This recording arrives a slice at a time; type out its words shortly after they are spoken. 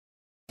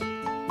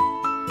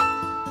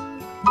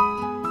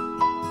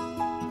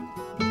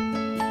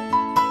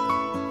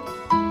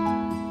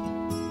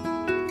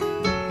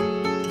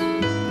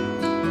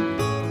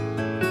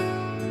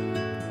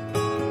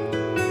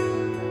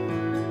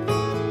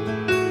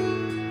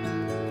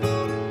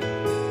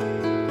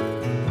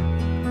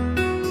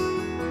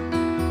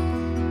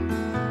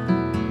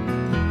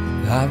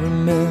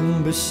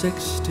remember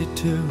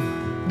 62.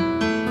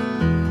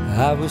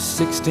 I was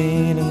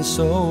 16 and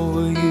so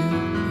were you,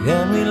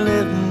 and we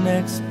lived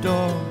next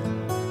door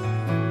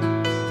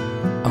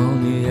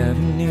on the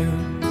avenue.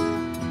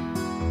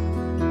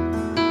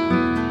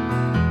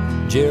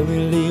 Jerry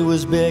Lee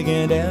was big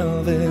and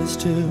Elvis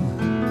too.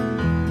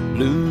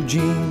 Blue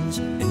jeans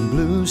and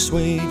blue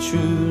suede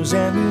shoes,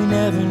 and we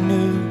never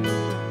knew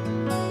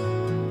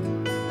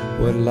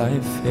what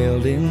life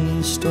held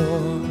in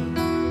store.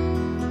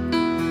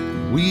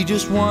 We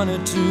just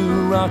wanted to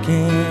rock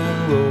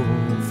and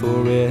roll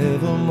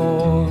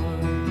forevermore.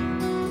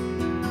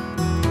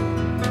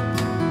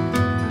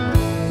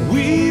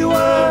 We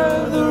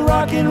were the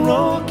rock and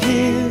roll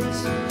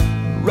kids.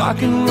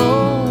 Rock and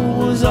roll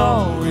was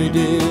all we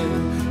did,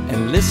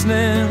 and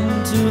listening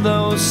to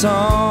those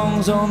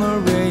songs on the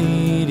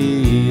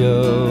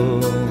radio.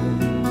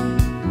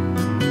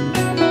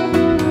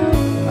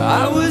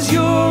 I was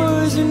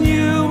yours and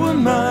you were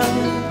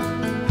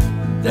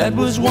mine. That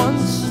was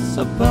once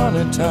upon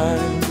a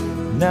time.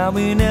 Now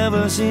we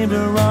never seem to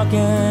rock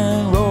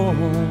and roll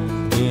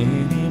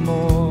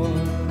anymore.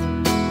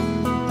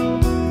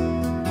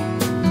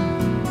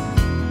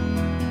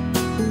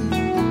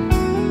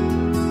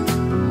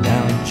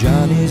 Now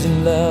Johnny's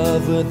in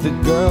love with the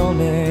girl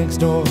next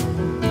door,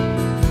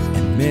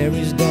 and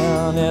Mary's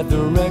down at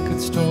the record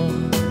store.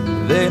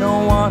 They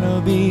don't want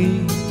to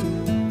be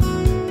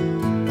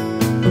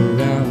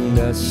around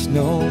us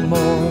no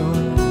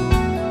more.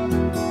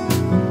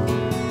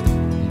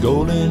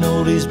 Golden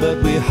oldies,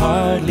 but we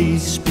hardly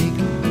speak.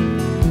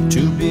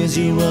 Too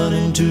busy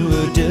running to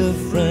a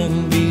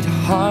different beat.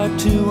 Hard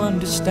to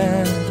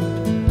understand.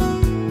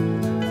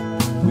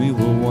 We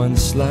were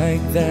once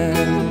like that.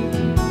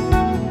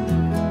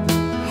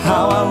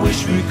 How I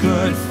wish we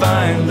could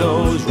find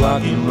those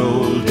rock and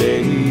roll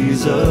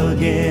days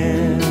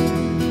again.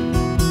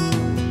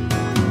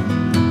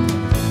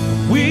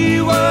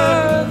 We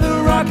were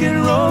the rock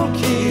and roll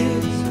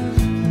kids.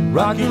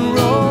 Rock and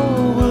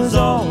roll was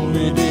all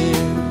we did,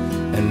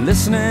 and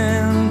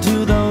listening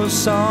to those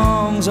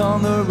songs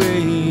on the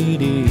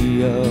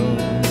radio.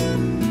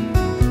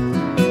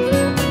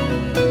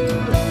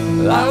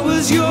 I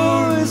was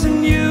yours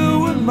and you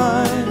were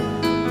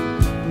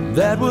mine.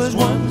 That was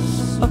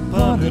once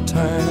upon a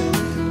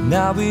time.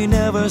 Now we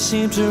never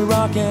seem to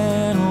rock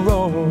and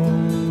roll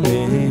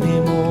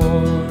anymore.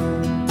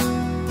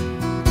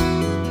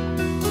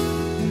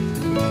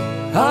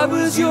 I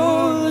was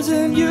yours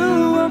and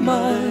you were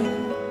mine.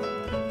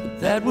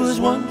 That was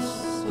once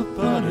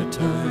upon a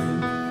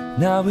time.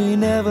 Now we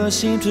never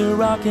seem to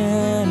rock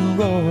and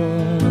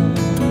roll.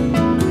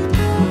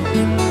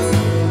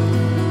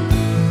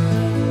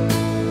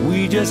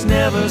 We just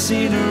never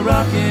seem to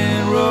rock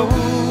and roll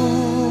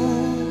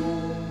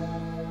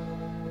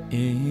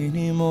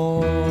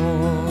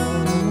anymore.